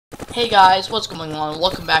Hey guys, what's going on?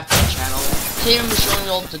 Welcome back to the channel. Today I'm showing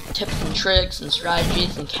you all the tips and tricks and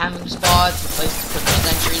strategies and camping spots and places to put your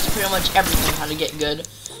sentries, pretty much everything how to get good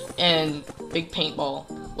in Big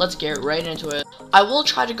Paintball. Let's get right into it. I will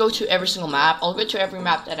try to go to every single map. I'll go to every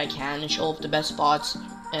map that I can and show off the best spots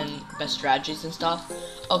and best strategies and stuff.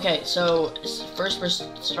 Okay, so first we're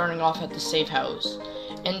starting off at the safe house.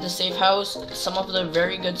 In the safe house, some of the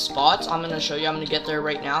very good spots I'm going to show you. I'm going to get there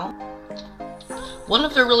right now. One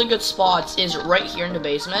of the really good spots is right here in the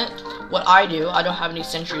basement. What I do, I don't have any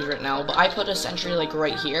sentries right now, but I put a sentry like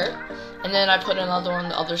right here, and then I put another one on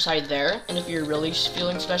the other side there. And if you're really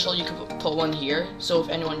feeling special, you can put one here. So if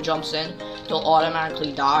anyone jumps in, they'll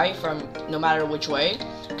automatically die from no matter which way.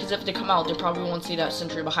 Because if they come out, they probably won't see that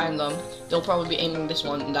sentry behind them. They'll probably be aiming this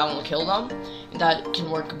one, and that one will kill them. And that can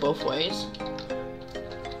work both ways.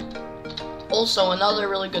 Also, another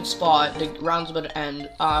really good spot, the round's about to end,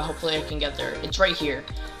 hopefully I can get there. It's right here.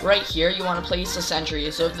 Right here, you want to place a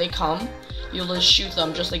sentry, so if they come, you'll just shoot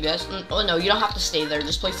them just like this. Oh no, you don't have to stay there,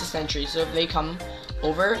 just place the sentry. So if they come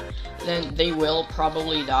over, then they will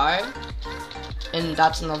probably die. And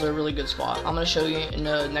that's another really good spot. I'm going to show you in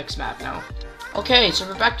the next map now. Okay, so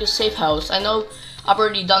we're back to safe house. I know I've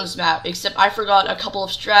already done this map, except I forgot a couple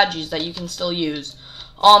of strategies that you can still use.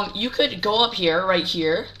 You could go up here, right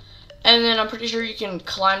here. And then I'm pretty sure you can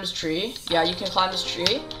climb this tree. Yeah, you can climb this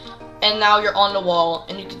tree. And now you're on the wall,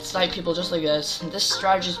 and you can snipe people just like this. This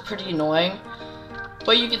strategy is pretty annoying,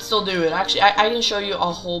 but you can still do it. Actually, I can show you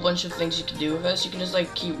a whole bunch of things you can do with this. You can just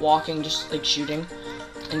like keep walking, just like shooting,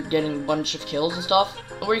 and getting a bunch of kills and stuff.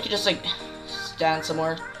 Or you can just like stand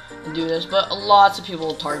somewhere and do this. But lots of people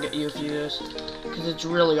will target you if you do this, because it's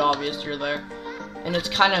really obvious you're there. And it's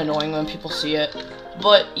kind of annoying when people see it.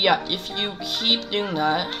 But yeah, if you keep doing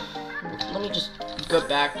that. Let me just go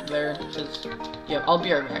back there, because, yeah, I'll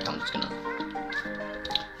be right back. I'm just gonna,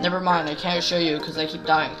 never mind, I can't show you because I keep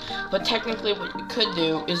dying. But technically what you could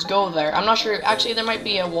do is go there. I'm not sure, actually there might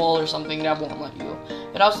be a wall or something that won't let you.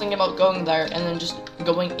 But I was thinking about going there and then just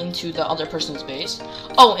going into the other person's base.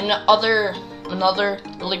 Oh, and another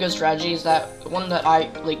really good strategy is that one that I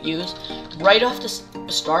like use. Right off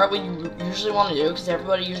the start, what you usually want to do, because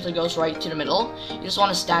everybody usually goes right to the middle, you just want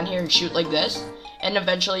to stand here and shoot like this. And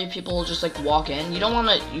eventually people will just like walk in. You don't want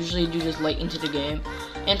to usually do this late into the game.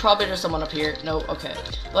 And probably there's someone up here. No, okay.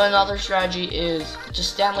 But another strategy is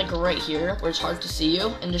just stand like right here where it's hard to see you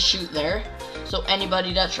and just shoot there. So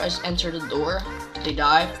anybody that tries to enter the door, they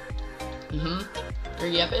die.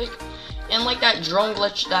 Pretty epic. And like that drone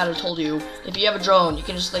glitch that I told you, if you have a drone, you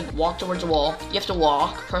can just like walk towards a wall. You have to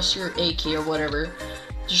walk, press your A key or whatever.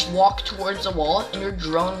 Just walk towards the wall, and your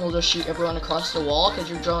drone will just shoot everyone across the wall, because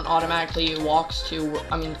your drone automatically walks to,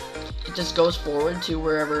 it just goes forward to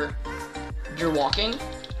wherever you're walking.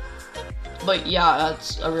 But yeah,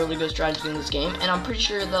 that's a really good strategy in this game, and I'm pretty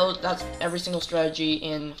sure though that's every single strategy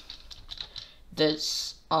in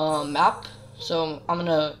this map. So I'm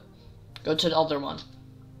gonna go to the other one.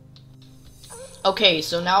 Okay,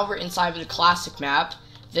 so now we're inside of the classic map.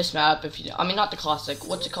 This map, if you, not the classic,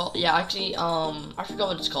 what's it called? Yeah, actually, I forgot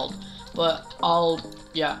what it's called, but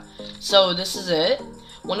yeah. So this is it.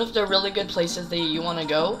 One of the really good places that you want to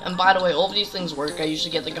go, and by the way, all of these things work. I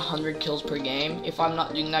usually get like 100 kills per game. If I'm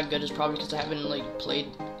not doing that good, it's probably because I haven't like played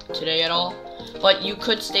today at all. But you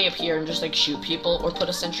could stay up here and just like shoot people, or put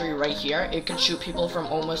a sentry right here. It could shoot people from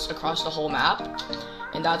almost across the whole map,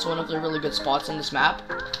 and that's one of the really good spots in this map.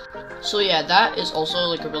 So yeah, that is also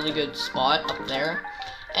like a really good spot up there.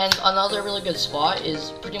 And another really good spot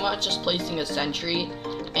is pretty much just placing a sentry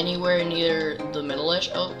anywhere near the middle-ish.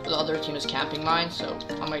 Oh, the other team is camping mine, so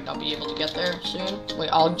I might not be able to get there soon. Wait,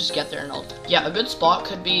 I'll just get there and I'll... Yeah, a good spot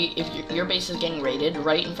could be if your base is getting raided,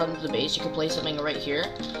 right in front of the base, you can place something right here.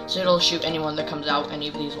 So it'll shoot anyone that comes out any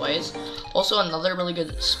of these ways. Also, another really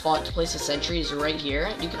good spot to place a sentry is right here.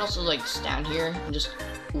 You can also, like, stand here and just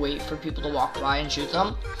wait for people to walk by and shoot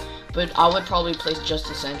them. But I would probably place just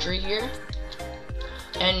a sentry here.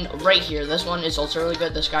 And right here, this one is also really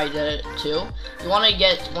good. This guy did it too. You want to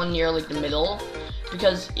get one near like the middle,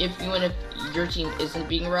 because even if your team isn't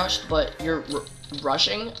being rushed, but you're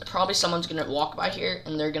rushing, probably someone's gonna walk by here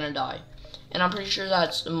and they're gonna die. And I'm pretty sure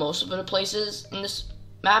that's most of the places in this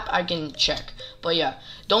map. I can check, but yeah,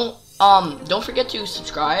 don't forget to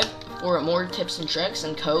subscribe for more tips and tricks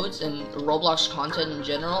and codes and Roblox content in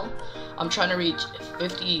general. I'm trying to reach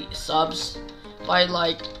 50 subs by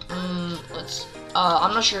like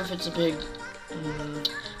I'm not sure if it's a big,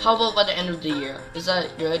 how about by the end of the year? Is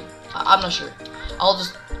that good? I'm not sure. I'll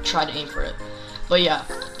just try to aim for it. But yeah,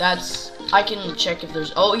 I can check if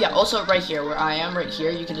there's, oh yeah, also right here, where I am, right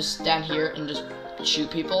here, you can just stand here and just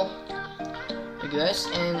shoot people. like this.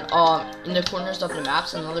 And in the corners of the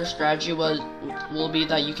maps, another strategy will be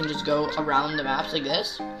that you can just go around the maps like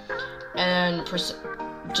this, and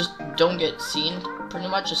just don't get seen. Pretty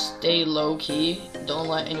much, just stay low key. Don't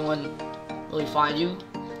let anyone really find you.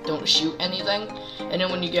 Don't shoot anything. And then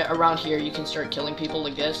when you get around here, you can start killing people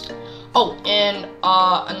like this. Oh, and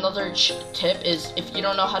another tip is, if you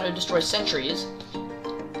don't know how to destroy sentries,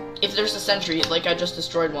 if there's a sentry, like I just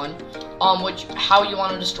destroyed one, how you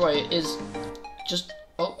want to destroy it is just,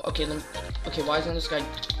 oh, okay, okay, why isn't this guy,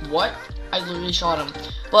 what? I literally shot him.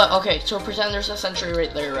 But, okay, so pretend there's a sentry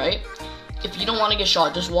right there, right? If you don't want to get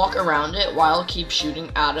shot, just walk around it while keep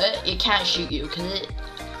shooting at it. It can't shoot you, because it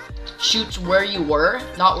shoots where you were,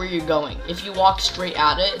 not where you're going. If you walk straight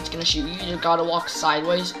at it, it's gonna shoot you. You just gotta walk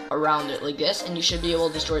sideways around it like this, and you should be able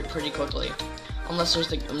to destroy it pretty quickly. Unless there's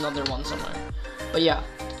like another one somewhere. But yeah.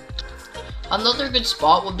 Another good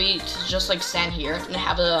spot would be to just like stand here and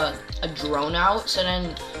have a drone out, so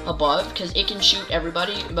then above, because it can shoot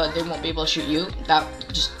everybody, but they won't be able to shoot you. That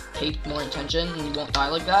just pays more attention, and you won't die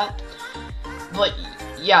like that. But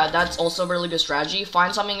yeah, that's also a really good strategy.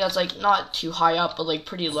 Find something that's like not too high up, but like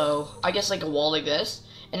pretty low. I guess like a wall like this,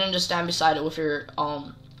 and then just stand beside it with your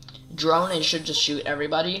drone, and it should just shoot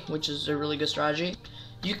everybody, which is a really good strategy.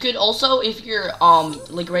 You could also, if you're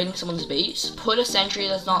like raiding someone's base, put a sentry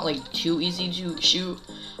that's not like too easy to shoot,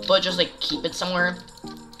 but just like keep it somewhere.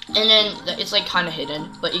 And then it's like kind of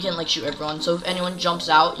hidden, but you can like shoot everyone. So if anyone jumps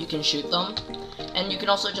out, you can shoot them. And you can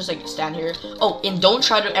also just like stand here. Oh, and don't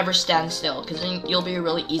try to ever stand still, because then you'll be a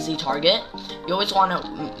really easy target. You always want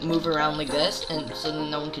to move around like this, and so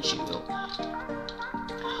then no one can shoot you.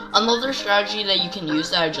 Another strategy that you can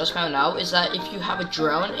use that I just found out is that if you have a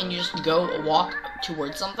drone and you just walk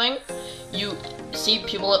towards something, you see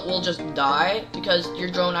people that will just die because your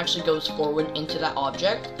drone actually goes forward into that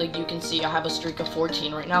object. Like you can see I have a streak of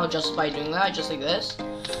 14 right now just by doing that, just like this.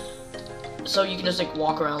 So you can just like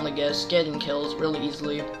walk around like this, getting kills really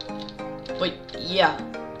easily. But yeah,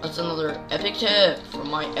 that's another epic tip from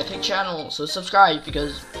my epic channel. So subscribe,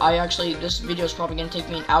 because this video is probably gonna take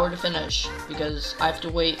me an hour to finish, because I have to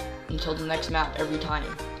wait until the next map every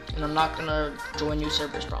time, and I'm not gonna join new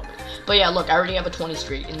servers probably. But yeah, look, I already have a 20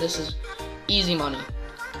 streak, and this is easy money.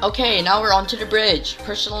 Okay, now we're on to the bridge.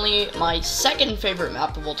 Personally, my second favorite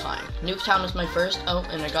map of all time. Nuketown was my first. Oh,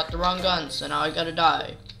 and I got the wrong gun, so now I gotta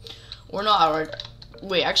die. Or not, or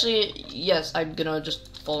wait, actually, yes, I'm gonna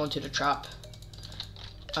just fall into the trap.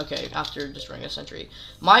 Okay, after destroying a sentry.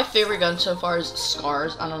 My favorite gun so far is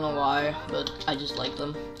Scars. I don't know why, but I just like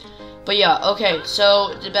them. But yeah, okay,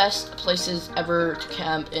 so the best places ever to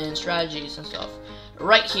camp and strategies and stuff.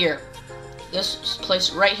 Right here. This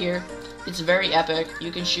place right here. It's very epic.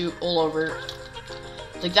 You can shoot all over.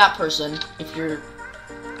 Like that person, if you're...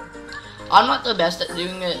 I'm not the best at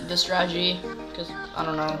doing this strategy, because, I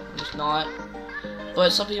don't know, I'm just not.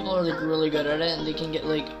 But some people are like really good at it, and they can get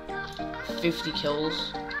like 50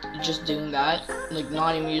 kills just doing that, like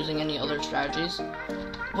not even using any other strategies.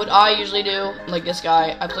 What I usually do, like this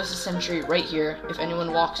guy, I place a sentry right here. If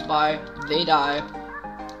anyone walks by, they die.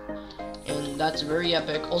 And that's very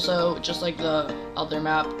epic. Also, just like the other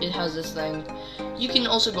map, it has this thing you can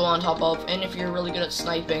also go on top of, and if you're really good at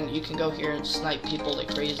sniping, you can go here and snipe people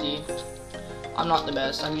like crazy. I'm not the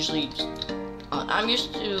best. I'm usually I'm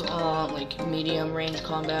used to like medium range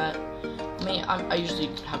combat. I mean, I usually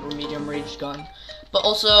have a medium range gun. But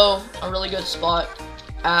also a really good spot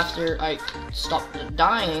after I stop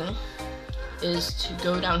dying is to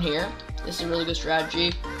go down here. This is a really good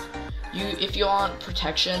strategy. If you want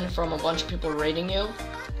protection from a bunch of people raiding you,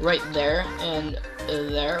 right there and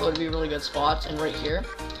there would be really good spots, and right here,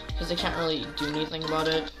 because they can't really do anything about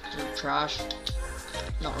it. They're trash.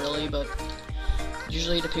 Not really, but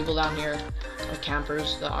usually the people down here are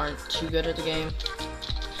campers that aren't too good at the game,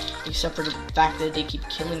 except for the fact that they keep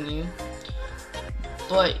killing you.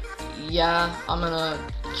 But yeah, I'm gonna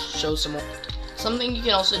show some more. Something you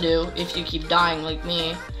can also do if you keep dying like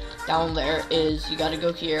me down there is you gotta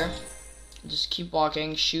go here, just keep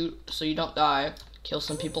walking, shoot so you don't die, kill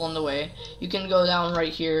some people on the way. You can go down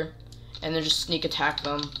right here and then just sneak attack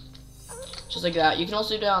them, just like that. You can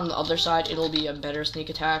also do it on the other side. It'll be a better sneak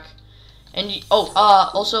attack. And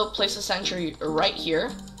also place a sentry right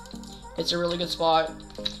here. It's a really good spot.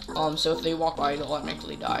 So if they walk by, they'll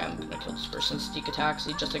automatically die. I'm gonna kill this person. Sneak attack,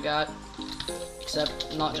 see, just like that.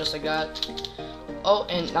 Except not just like that. Oh,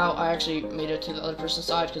 and now I actually made it to the other person's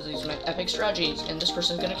side because these are my epic strategies, and this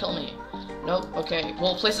person's gonna kill me. Nope. Okay.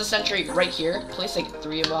 Well, place a sentry right here. Place like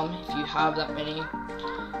 3 of them if you have that many.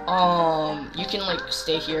 You can like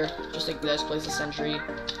stay here just like this. Place a sentry,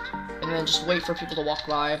 and and then just wait for people to walk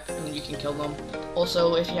by, and you can kill them.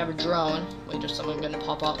 Also, if you have a drone, wait, there's someone gonna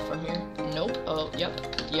pop up from here. Nope. Oh, yep.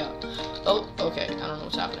 Yeah. Oh, okay. I don't know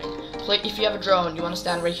what's happening. If you have a drone, you want to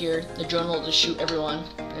stand right here. The drone will just shoot everyone,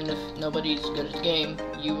 and if nobody's good at the game,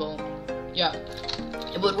 you will. Yeah,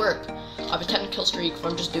 it would work. I have a 10 kill streak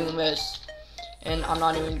from just doing this, and I'm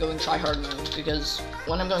not even going try hard mode, because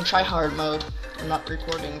when I'm going try hard mode, I'm not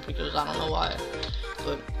recording because I don't know why.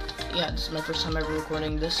 But yeah, this is my first time ever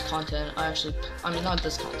recording this content. I mean not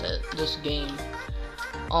this content, this game.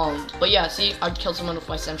 But yeah, see, I killed someone with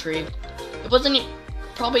my sentry. It wasn't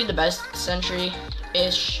probably the best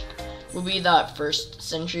sentry-ish. Would be that first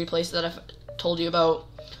sentry place that I've told you about.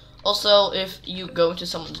 Also, if you go into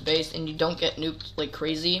someone's base and you don't get nuked like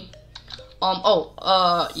crazy,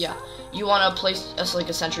 yeah, you want to place like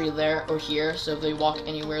a sentry there or here, so if they walk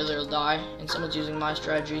anywhere, they'll die. And someone's using my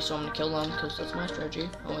strategy, so I'm gonna kill them because that's my strategy.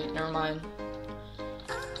 Oh wait, never mind.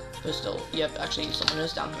 But still, yep, actually someone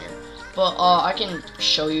is down here. But I can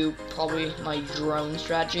show you probably my drone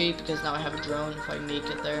strategy because now I have a drone if I make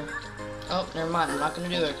it there. Oh, never mind. I'm not gonna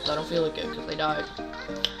do it because I don't feel like it because they died.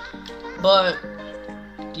 But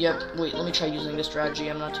yep, wait, let me try using this strategy.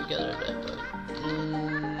 I'm not too good at it, but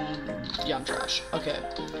yeah, I'm trash. Okay.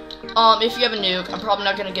 If you have a nuke, I'm probably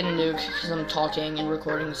not gonna get a nuke because I'm talking and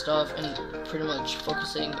recording stuff and pretty much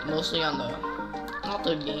focusing mostly on not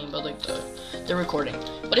the game, but like the recording.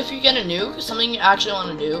 But if you get a nuke, something you actually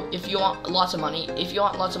want to do, if you want lots of money,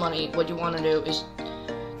 what you want to do is,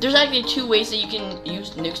 there's actually two ways that you can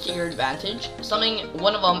use nukes to your advantage.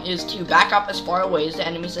 One of them is to back up as far away as the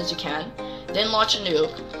enemies as you can, then launch a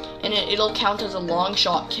nuke, and it'll count as a long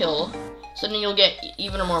shot kill. So then you'll get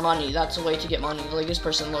even more money. That's a way to get money. Like this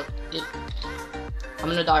person, look. I'm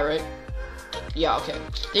gonna die, right? Yeah, okay.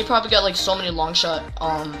 They probably got like so many long shot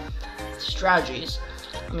strategies.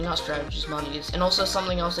 I mean, not strategies, monies. And also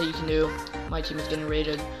something else that you can do. My team is getting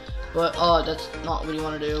raided, but that's not what you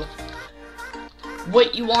want to do.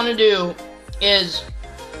 What you want to do is,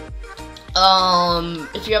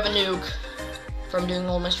 if you have a nuke from doing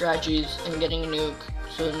all my strategies and getting a nuke,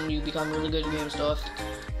 so then you become really good at game stuff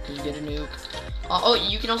because you get a nuke. Oh,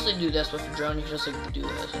 you can also do this with a drone. You can just like do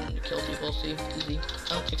this and kill people. See, easy.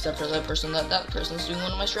 Oh, except for that person. That person's doing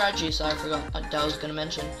one of my strategies, so I forgot that I was gonna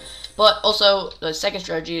mention. But also the second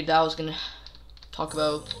strategy that I was gonna talk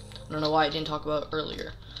about. I don't know why I didn't talk about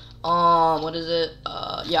earlier. What is it?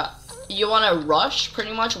 Yeah. You want to rush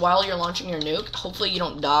pretty much while you're launching your nuke. Hopefully you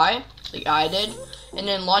don't die like I did, and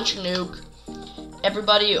then launch your nuke.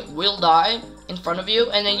 Everybody will die in front of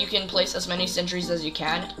you, and then you can place as many sentries as you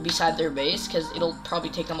can beside their base because it'll probably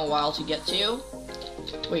take them a while to get to you.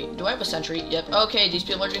 Wait, do I have a sentry? Yep. Okay, these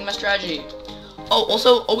people are doing my strategy. Oh,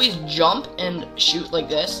 also always jump and shoot like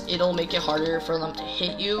this. It'll make it harder for them to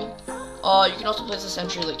hit you. You can also place a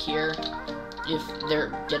sentry like here if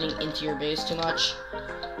they're getting into your base too much.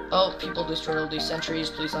 Oh, people destroy all these sentries.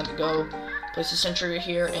 Please let me go. Place a sentry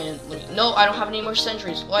here and no, I don't have any more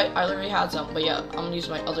sentries. What? I literally had some. But yeah, I'm gonna use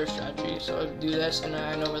my other strategy. So I do this and then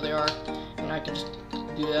I know where they are, and I can just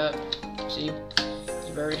do that. See, it's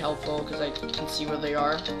very helpful because I can see where they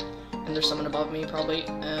are, and there's someone above me probably,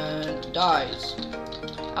 and dies.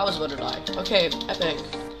 I was about to die. Okay, epic.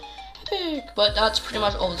 But that's pretty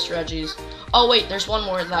much all the strategies. Oh wait, there's one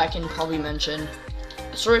more that I can probably mention.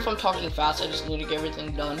 Sorry if I'm talking fast, I just need to get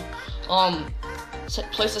everything done.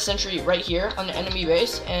 Place a sentry right here on the enemy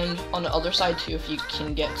base, and on the other side too if you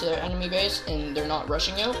can get to their enemy base and they're not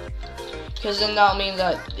rushing you. Because then that'll mean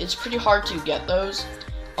that it's pretty hard to get those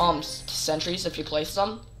sentries if you place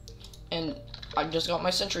them. And I just got my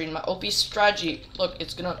sentry in my OP strategy. Look,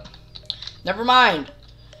 it's gonna... Never mind.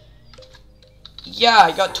 Yeah,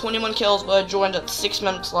 I got 21 kills, but I joined at 6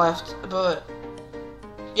 minutes left. But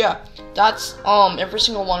yeah, that's every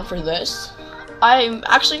single one for this. I'm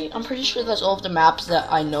pretty sure that's all of the maps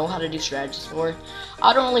that I know how to do strategies for.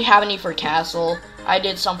 I don't really have any for castle. I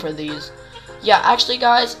did some for these. Yeah, actually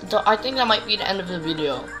guys, I think that might be the end of the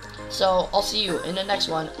video. So I'll see you in the next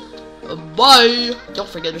one. Bye! Don't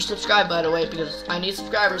forget to subscribe, by the way, because I need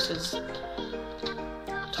subscribers, because it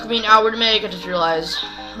took me an hour to make, I just realized.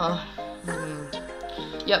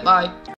 Yeah, bye.